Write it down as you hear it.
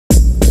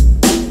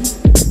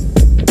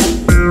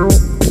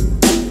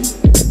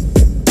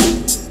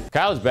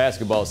College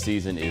basketball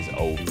season is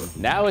over.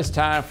 Now it's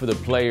time for the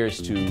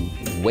players to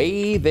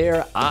weigh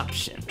their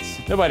options.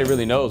 Nobody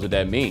really knows what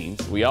that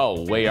means. We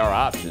all weigh our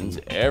options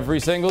every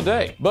single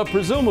day. But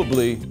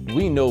presumably,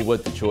 we know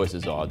what the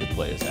choices are the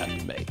players have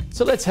to make.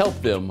 So let's help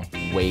them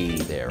weigh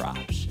their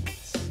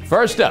options.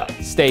 First up,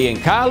 stay in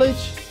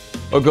college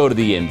or go to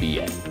the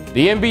NBA.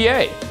 The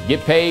NBA, get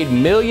paid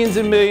millions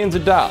and millions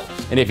of dollars.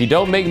 And if you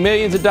don't make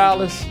millions of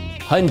dollars,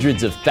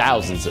 hundreds of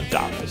thousands of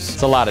dollars.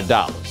 It's a lot of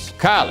dollars.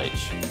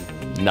 College,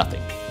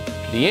 nothing.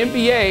 The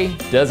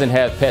NBA doesn't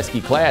have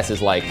pesky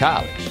classes like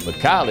college, but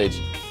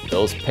college,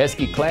 those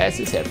pesky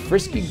classes have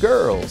frisky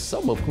girls,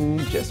 some of whom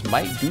just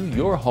might do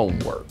your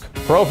homework.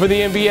 Pro for the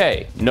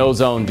NBA, no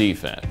zone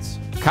defense.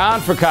 Con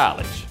for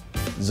college,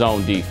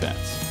 zone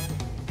defense.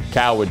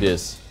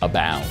 Cowardice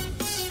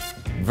abounds.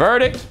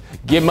 Verdict,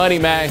 get money,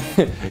 man.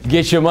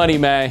 Get your money,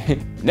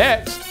 man.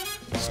 Next,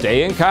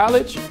 stay in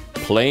college,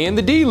 play in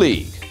the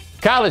D-League.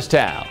 College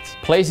towns,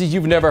 places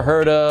you've never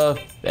heard of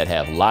that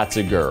have lots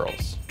of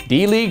girls.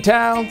 D-League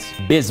towns,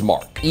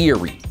 Bismarck,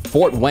 Erie,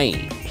 Fort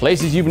Wayne,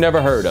 places you've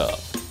never heard of.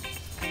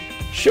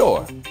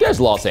 Sure, there's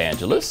Los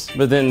Angeles,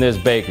 but then there's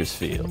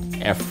Bakersfield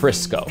and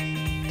Frisco,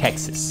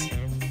 Texas.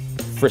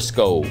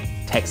 Frisco,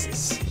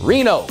 Texas.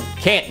 Reno,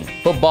 Canton,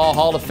 Football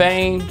Hall of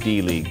Fame,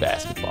 D-League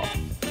basketball.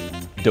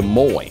 Des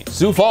Moines,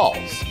 Sioux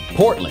Falls,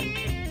 Portland,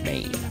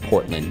 Maine.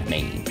 Portland,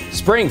 Maine.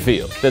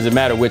 Springfield, doesn't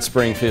matter which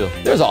Springfield.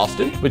 There's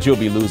Austin, but you'll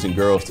be losing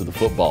girls to the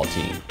football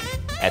team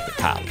at the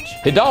college.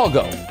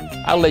 Hidalgo,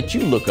 I'll let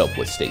you look up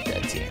what state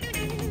that's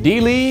in.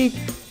 D-League,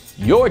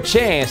 your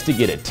chance to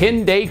get a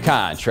 10-day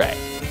contract.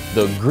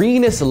 The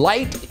greenest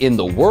light in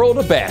the world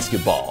of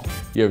basketball.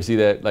 You ever see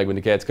that? Like when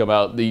the cats come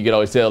out, you can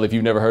always tell if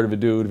you've never heard of a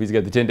dude, if he's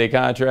got the 10-day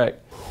contract.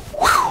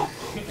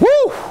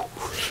 Woo!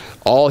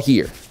 All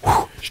here.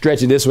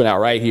 Stretching this one out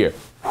right here.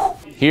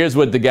 Here's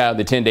what the guy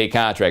with the 10-day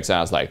contract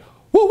sounds like.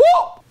 Woo,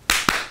 woo!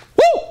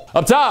 Woo!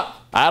 Up top,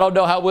 I don't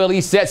know how well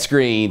he set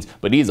screens,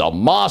 but he's a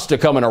monster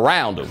coming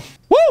around him.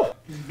 Woo!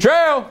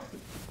 Trail!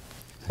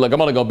 Look,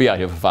 I'm only gonna be out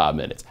here for 5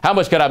 minutes. How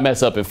much could I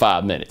mess up in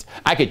 5 minutes?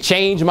 I could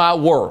change my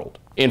world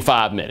in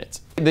 5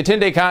 minutes. The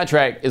 10-day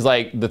contract is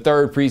like the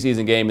third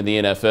preseason game in the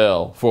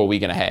NFL for a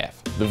week and a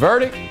half. The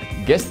verdict?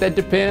 Guess that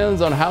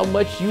depends on how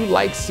much you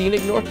like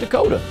scenic North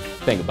Dakota.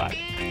 Think about it.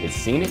 It's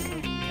scenic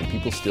and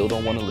people still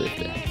don't want to live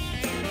there.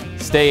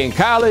 Stay in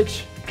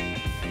college,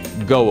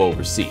 go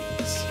overseas.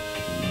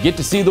 Get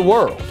to see the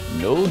world.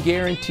 No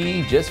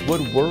guarantee just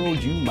what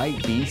world you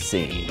might be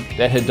seeing.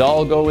 That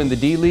Hidalgo in the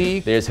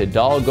D-League, there's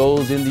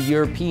Hidalgos in the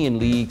European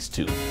leagues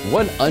too.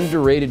 One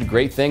underrated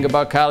great thing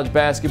about college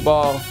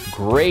basketball,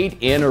 great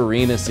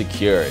in-arena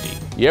security.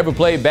 You ever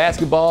played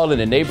basketball in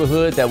a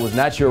neighborhood that was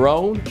not your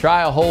own?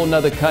 Try a whole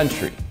nother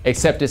country,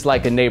 except it's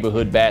like a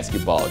neighborhood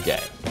basketball game.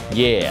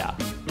 Yeah,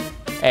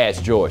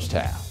 ask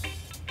Georgetown.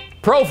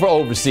 Pro for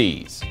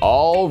overseas,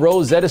 all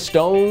Rosetta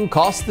Stone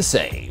costs the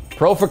same.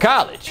 Pro for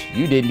college,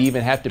 you didn't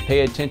even have to pay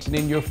attention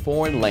in your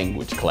foreign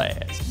language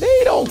class.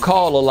 They don't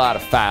call a lot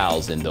of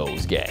fouls in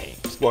those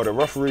games. Well, the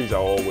referees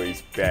are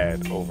always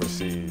bad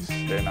overseas.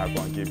 They're not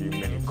going to give you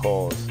many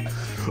calls.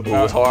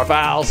 Those hard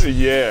fouls?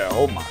 Yeah,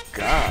 oh my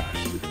gosh,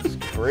 it's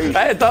crazy.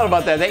 I hadn't thought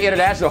about that. That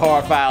international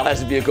hard foul has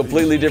to be a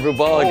completely different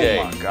ball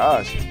game. Oh my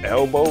gosh,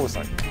 elbow was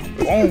like,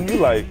 boom, you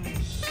like,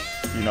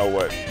 you know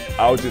what?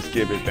 I'll just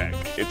give it back.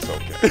 It's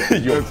okay.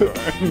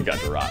 You got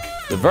the rock.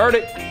 The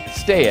verdict,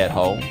 stay at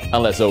home,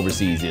 unless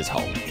overseas is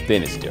home.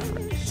 Then it's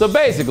different. So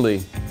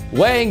basically,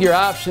 weighing your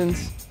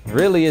options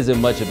really isn't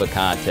much of a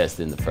contest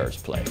in the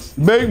first place.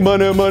 Make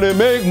money, money,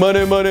 make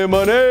money, money,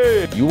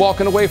 money. You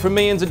walking away from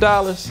millions of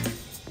dollars?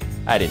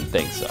 I didn't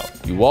think so.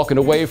 You walking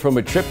away from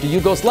a trip to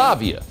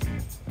Yugoslavia?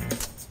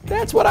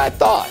 That's what I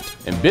thought.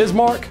 In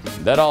Bismarck,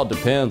 that all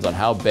depends on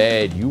how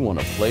bad you want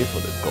to play for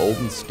the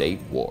Golden State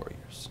Warriors.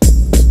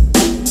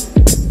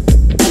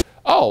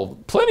 Oh,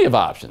 plenty of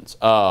options.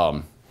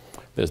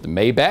 There's the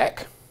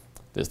Maybach,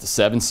 there's the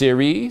 7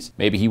 Series.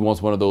 Maybe he wants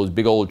one of those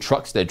big old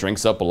trucks that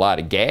drinks up a lot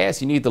of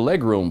gas. You need the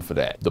leg room for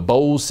that. The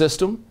Bose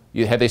system.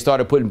 Have they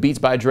started putting Beats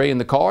by Dre in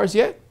the cars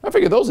yet? I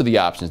figure those are the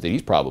options that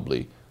he's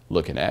probably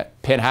looking at.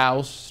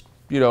 Penthouse,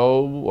 you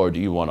know, or do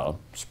you want a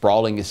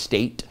sprawling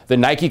estate? The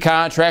Nike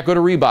contract or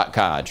the Reebok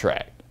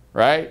contract,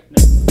 right?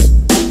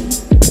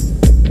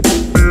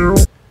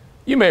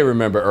 You may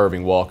remember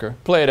Erving Walker,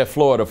 played at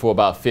Florida for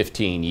about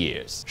 15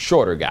 years.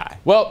 Shorter guy.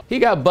 Well, he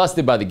got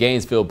busted by the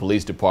Gainesville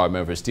Police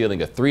Department for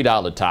stealing a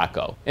 $3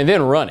 taco, and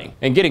then running,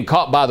 and getting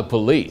caught by the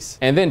police,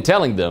 and then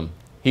telling them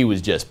he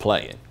was just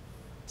playing.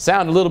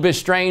 Sound a little bit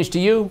strange to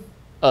you?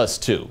 Us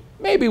too.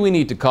 Maybe we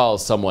need to call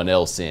someone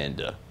else in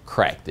to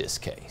crack this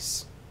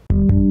case.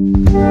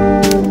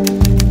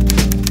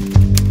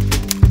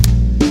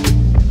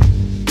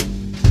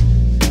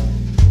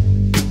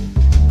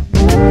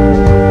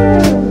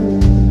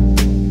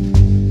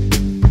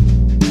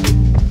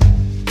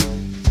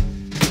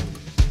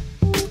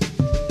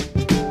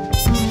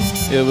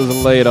 It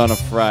was late on a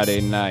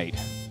Friday night.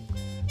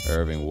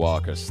 Erving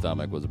Walker's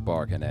stomach was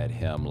barking at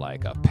him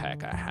like a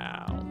pack of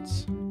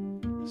hounds.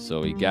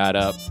 So he got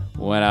up,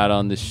 went out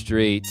on the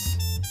streets,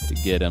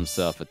 to get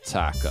himself a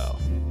taco.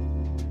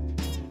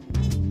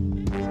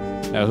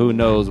 Now, who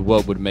knows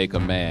what would make a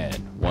man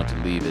want to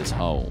leave his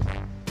home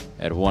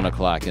at 1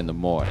 o'clock in the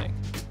morning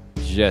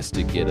just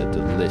to get a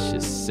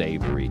delicious,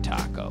 savory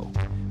taco.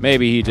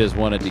 Maybe he just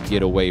wanted to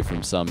get away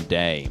from some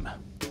dame.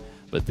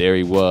 But there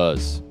he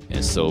was,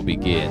 and so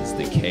begins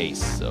the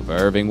case of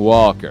Erving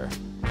Walker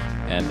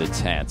and the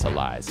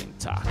tantalizing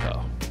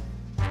taco.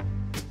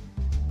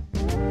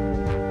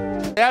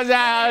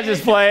 I was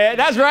just playing.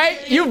 That's right.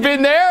 You've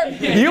been there.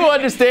 You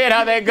understand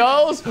how that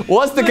goes.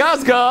 Once the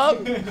cops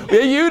come,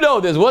 you know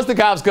this. Once the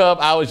cops come,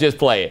 I was just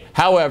playing.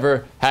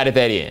 However, how did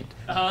that end?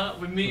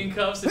 With me and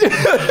cuffs. Yep,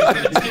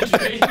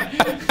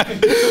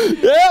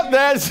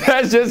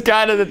 that's just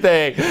kind of the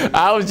thing.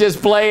 I was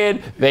just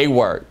playing. They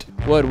worked.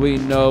 What we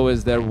know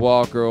is that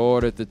Walker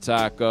ordered the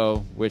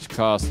taco, which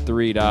cost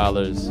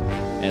 $3,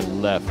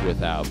 and left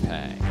without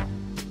paying.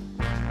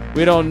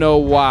 We don't know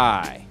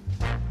why.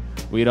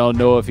 We don't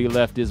know if he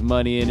left his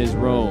money in his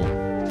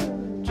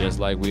room. Just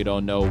like we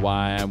don't know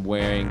why I'm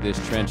wearing this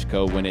trench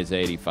coat when it's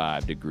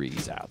 85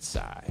 degrees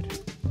outside.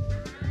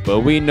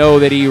 But we know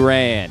that he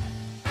ran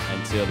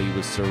until he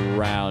was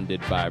surrounded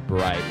by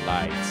bright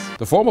lights.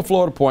 The former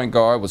Florida point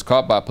guard was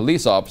caught by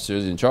police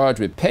officers and charged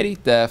with petty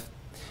theft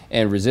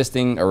and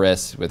resisting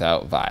arrest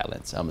without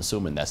violence. I'm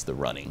assuming that's the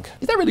running.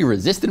 Is that really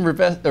resisting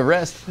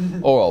arrest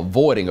or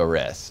avoiding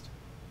arrest?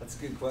 That's a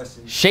good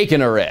question.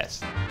 Shaking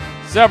arrest.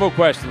 Several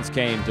questions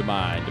came to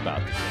mind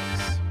about the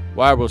case.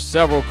 Why were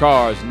several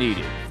cars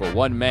needed for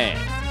one man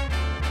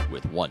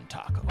with one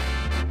taco?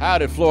 How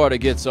did Florida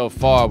get so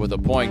far with a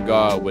point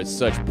guard with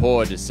such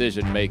poor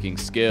decision-making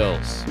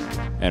skills?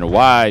 And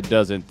why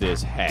doesn't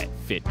this hat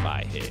fit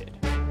my head?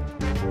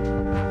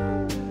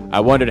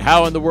 I wondered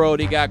how in the world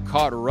he got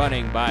caught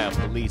running by a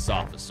police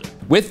officer.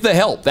 With the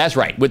help, that's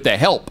right, with the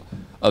help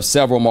of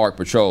several marked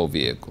patrol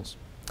vehicles.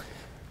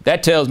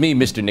 That tells me,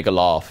 Mr.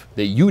 Nikoloff,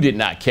 that you did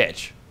not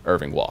catch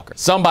Erving Walker.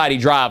 Somebody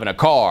driving a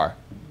car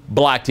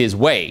blocked his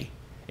way,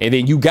 and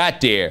then you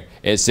got there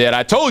and said,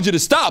 "I told you to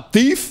stop,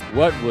 thief."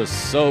 What was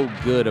so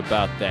good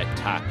about that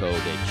taco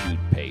that you'd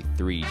pay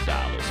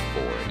 $3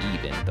 for,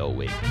 even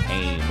though it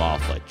came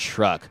off a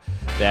truck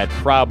that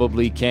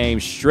probably came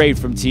straight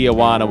from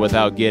Tijuana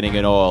without getting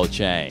an oil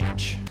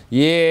change?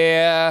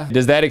 Yeah.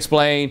 Does that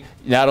explain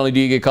not only do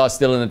you get caught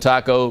stealing a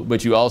taco,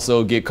 but you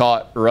also get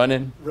caught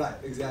running? Right,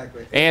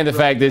 exactly. And the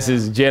fact this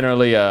is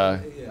generally yeah.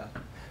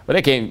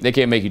 But they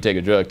can't make you take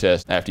a drug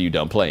test after you're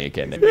done playing,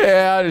 can they?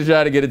 Yeah, I just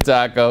try to get a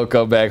taco,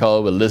 come back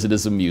home and listen to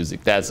some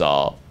music. That's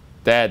all.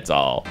 That's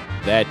all.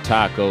 That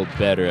taco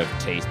better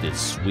have tasted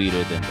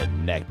sweeter than the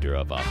nectar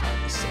of a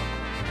honeysuckle.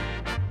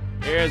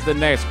 Here's the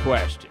next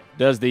question.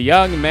 Does the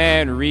young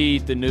man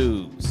read the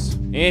news?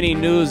 Any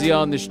newsie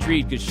on the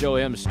street could show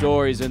him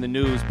stories in the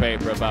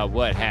newspaper about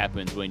what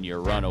happens when you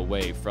run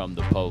away from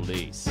the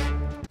police.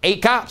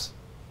 8 cops?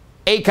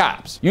 8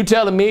 cops. You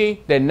telling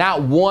me that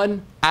not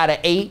 1 out of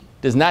 8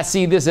 does not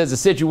see this as a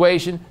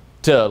situation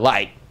to,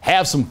 like,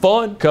 have some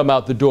fun? Come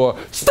out the door,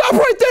 stop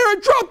right there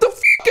and drop the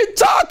fucking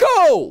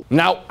taco!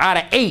 Now, out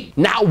of 8,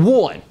 not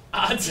 1.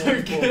 Odds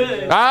are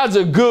good. Odds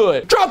are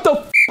good. Drop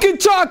the fucking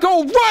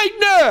taco right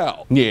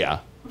now! Yeah.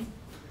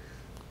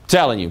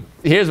 Telling you,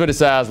 here's what it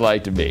sounds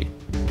like to me.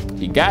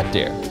 He got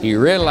there, he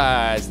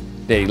realized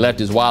that he left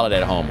his wallet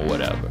at home or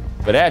whatever.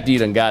 But after he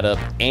done got up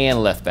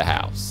and left the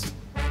house,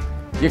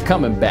 you're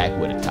coming back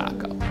with a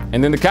taco.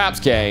 And then the cops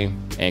came,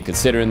 and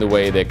considering the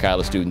way that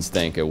college students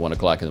think at 1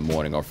 o'clock in the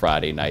morning on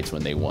Friday nights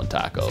when they want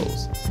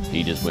tacos,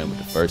 he just went with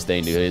the first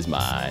thing to his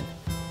mind,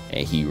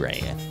 and he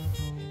ran.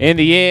 In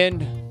the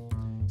end,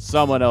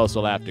 someone else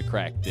will have to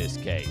crack this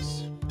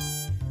case.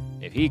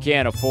 If he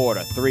can't afford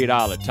a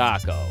 $3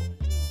 taco,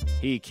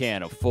 he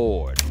can't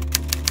afford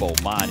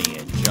Bomani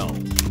and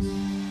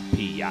Jones,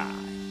 P.I.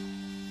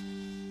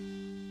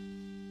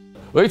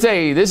 Let me tell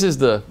you, this is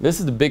the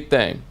big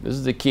thing. This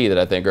is the key that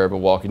I think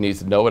Erving Walker needs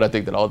to know, and I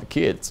think that all the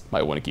kids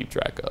might want to keep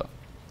track of.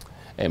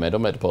 Hey man,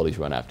 don't let the police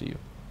run after you.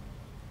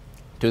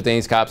 2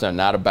 things cops are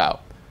not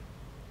about: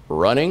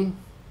 running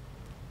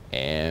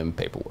and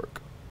paperwork.